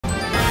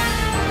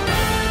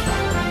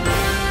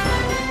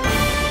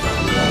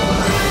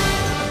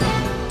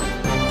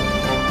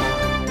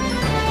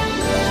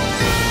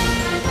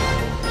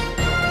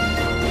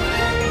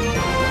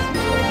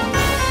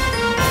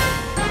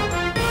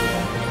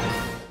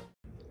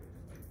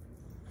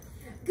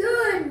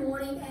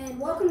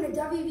welcome to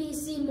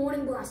WBEC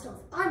Morning Blast-Off.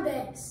 I'm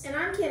Banks. And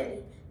I'm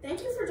Kennedy.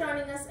 Thank you for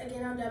joining us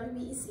again on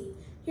WBEC.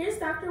 Here's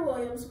Dr.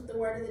 Williams with the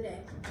word of the day.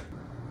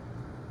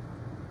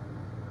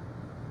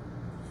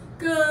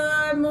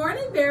 Good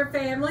morning, Bear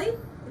family.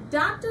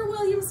 Dr.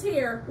 Williams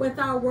here with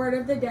our word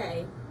of the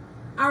day.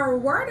 Our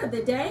word of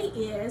the day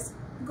is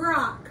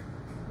grok.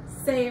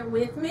 Say it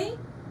with me.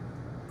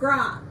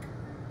 Grok.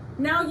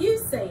 Now you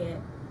say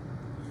it.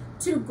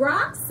 To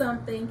grok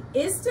something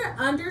is to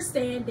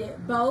understand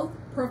it both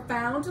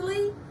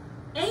profoundly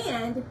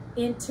and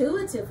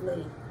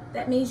intuitively.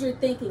 That means you're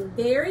thinking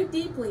very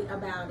deeply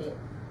about it.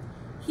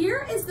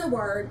 Here is the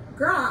word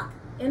grok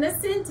in a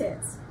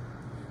sentence.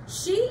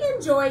 She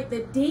enjoyed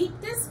the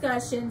deep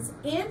discussions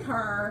in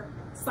her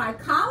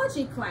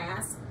psychology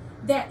class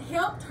that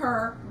helped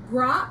her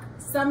grok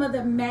some of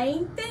the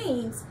main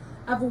themes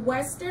of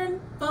Western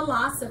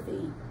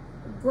philosophy.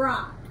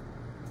 Grok.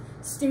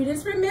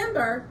 Students,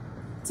 remember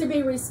to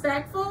be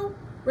respectful,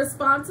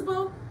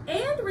 responsible,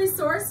 and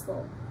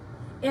resourceful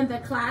in the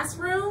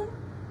classroom,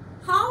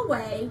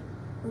 hallway,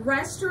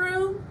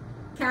 restroom,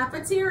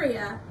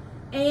 cafeteria,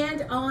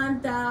 and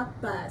on the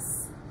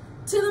bus.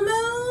 To the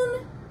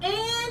moon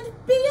and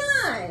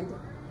beyond.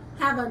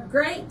 Have a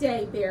great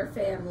day, Bear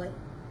family.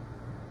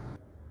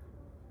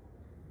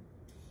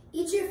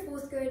 Each year,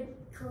 4th grade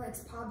collects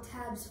Pop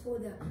Tabs for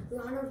the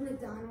Ronald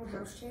McDonald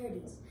House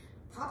Charities.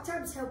 Pop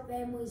Tabs help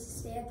families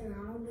stay at the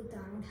Ronald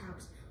McDonald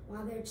House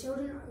while their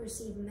children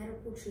receive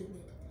medical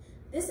treatment.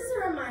 This is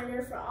a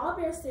reminder for all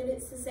Bear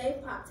students to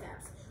save Pop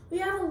Tabs. We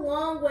have a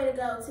long way to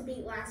go to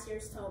beat last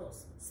year's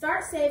totals.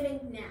 Start saving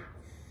now.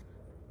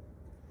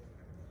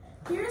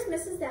 Here's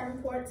Mrs.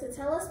 Davenport to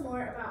tell us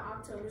more about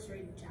October's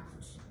Reading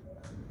Challenge.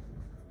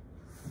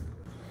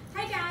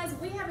 Hey guys,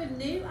 we have a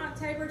new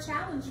October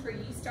challenge for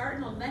you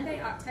starting on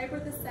Monday, October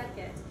the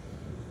 2nd.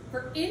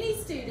 For any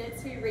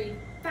students who read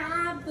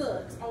 5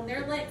 books on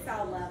their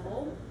Lexile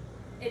level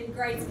in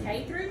grades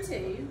K through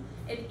 2,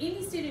 and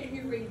any student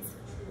who reads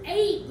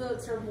 8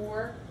 books or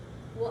more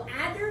will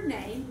add their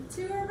name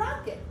to a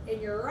rocket, and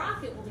your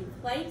rocket will be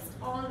placed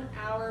on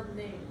our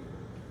moon.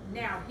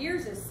 Now,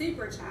 here's a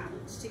super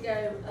challenge to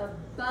go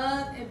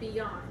above and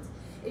beyond.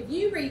 If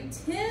you read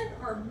 10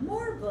 or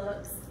more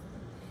books,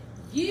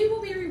 you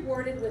will be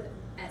rewarded with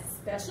a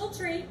special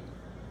treat,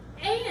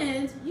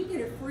 and you get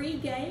a free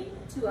game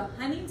to a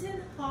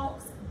Huntington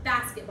Hawks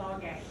basketball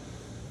game.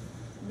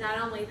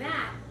 Not only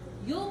that,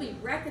 you'll be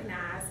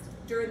recognized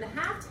during the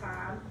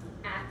halftime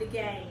at the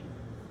game.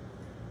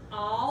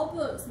 All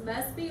books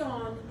must be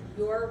on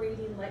your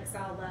reading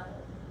Lexile level.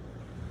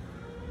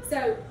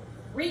 So,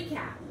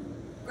 recap.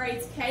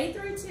 Grades K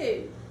through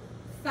 2,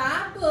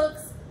 5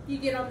 books you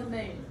get on the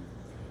moon.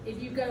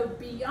 If you go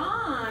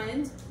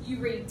beyond, you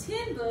read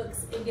 10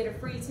 books and get a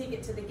free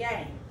ticket to the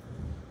game.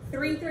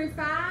 3 through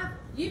 5,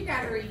 you've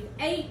got to read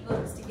 8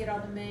 books to get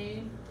on the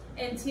moon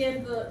and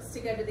 10 books to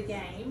go to the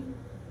game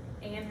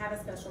and have a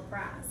special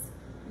prize.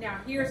 Now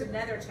here's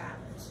another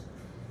challenge.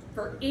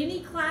 For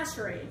any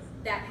classroom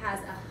that has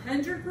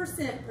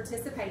 100%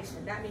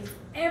 participation, that means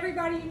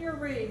everybody in your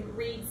room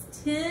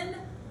reads 10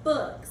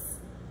 books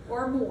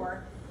or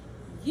more,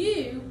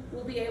 you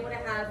will be able to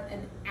have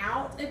an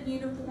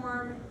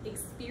out-of-uniform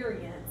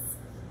experience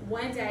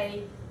one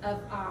day of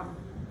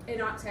in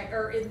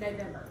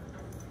November.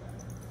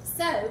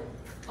 So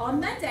on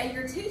Monday,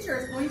 your teacher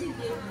is going to give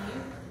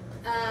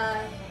you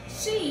a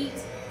sheet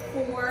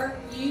for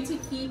you to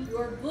keep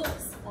your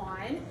books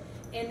on.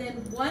 And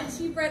then once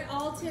you've read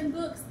all 10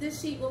 books,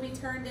 this sheet will be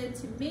turned in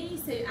to me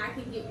so I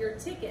can get your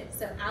ticket.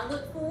 So I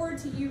look forward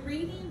to you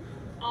reading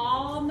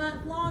all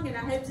month long, and I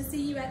hope to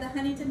see you at the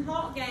Huntington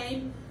Hawk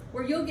game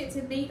where you'll get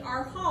to meet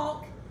our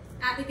Hawk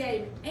at the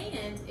game.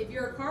 And if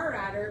you're a car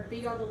rider,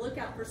 be on the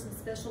lookout for some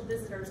special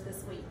visitors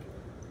this week.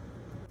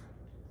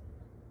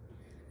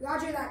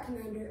 Roger that,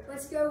 Commander.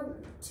 Let's go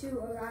to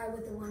Orion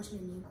with the lunch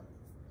menu.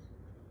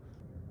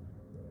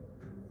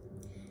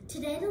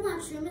 Today the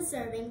lunchroom is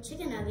serving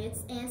chicken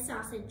nuggets and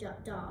sausage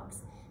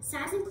dogs.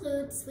 Sides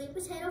include sweet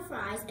potato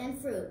fries and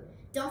fruit.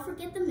 Don't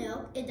forget the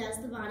milk, it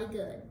does the body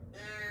good.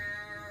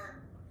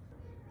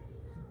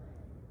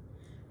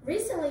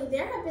 Recently,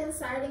 there have been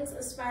sightings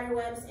of spider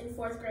webs in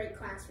 4th grade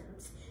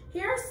classrooms.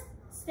 Here are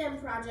STEM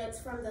projects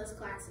from those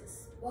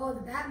classes. While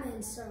the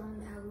Batman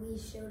song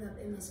Alice showed up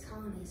in Miss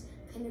Colony's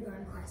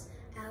kindergarten class,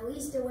 at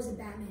least there was a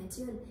Batman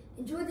too.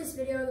 Enjoy this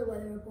video of the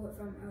weather report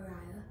from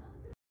Orion.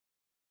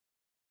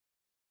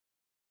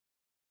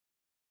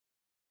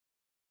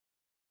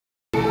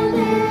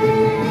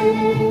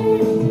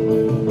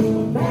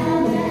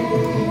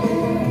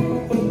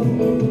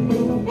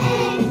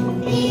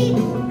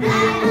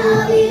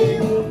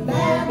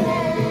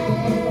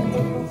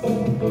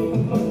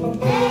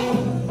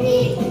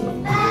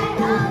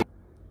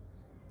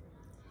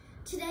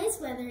 Today's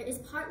weather is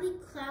partly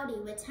cloudy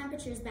with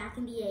temperatures back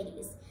in the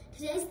 80s.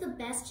 Today's the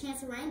best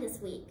chance of rain this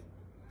week,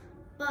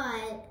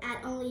 but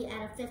only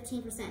at a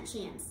 15%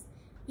 chance.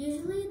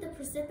 Usually the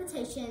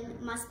precipitation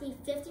must be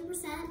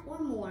 50% or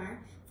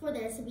more for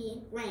there to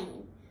be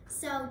rain.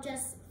 So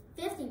just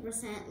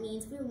 50%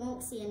 means we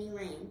won't see any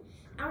rain.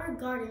 Our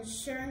garden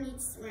sure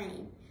needs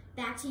rain.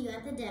 Back to you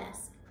at the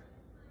desk.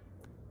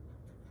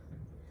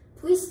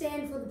 Please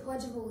stand for the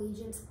Pledge of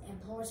Allegiance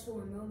and pause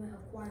for a moment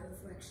of quiet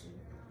reflection.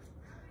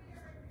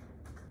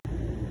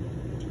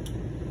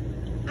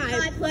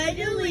 I pledge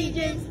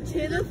allegiance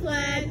to the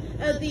flag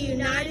of the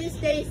United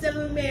States of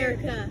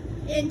America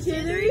and to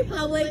the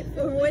republic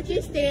for which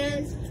it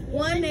stands,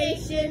 one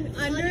nation,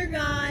 under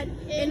God,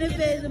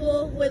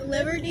 indivisible, with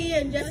liberty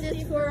and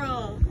justice for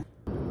all.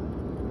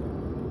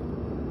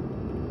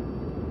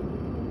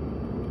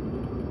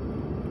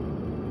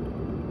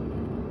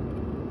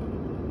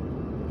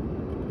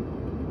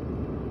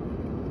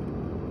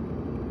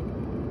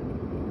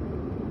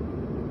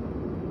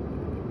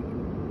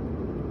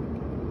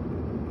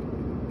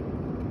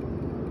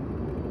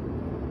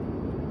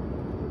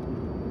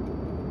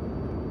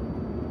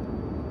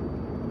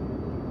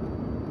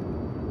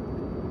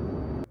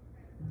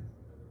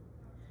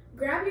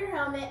 Grab your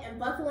helmet and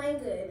buckle in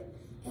good.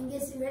 And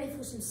get ready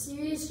for some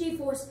serious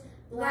G-Force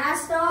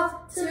blast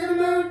off to the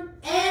moon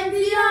and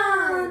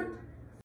beyond!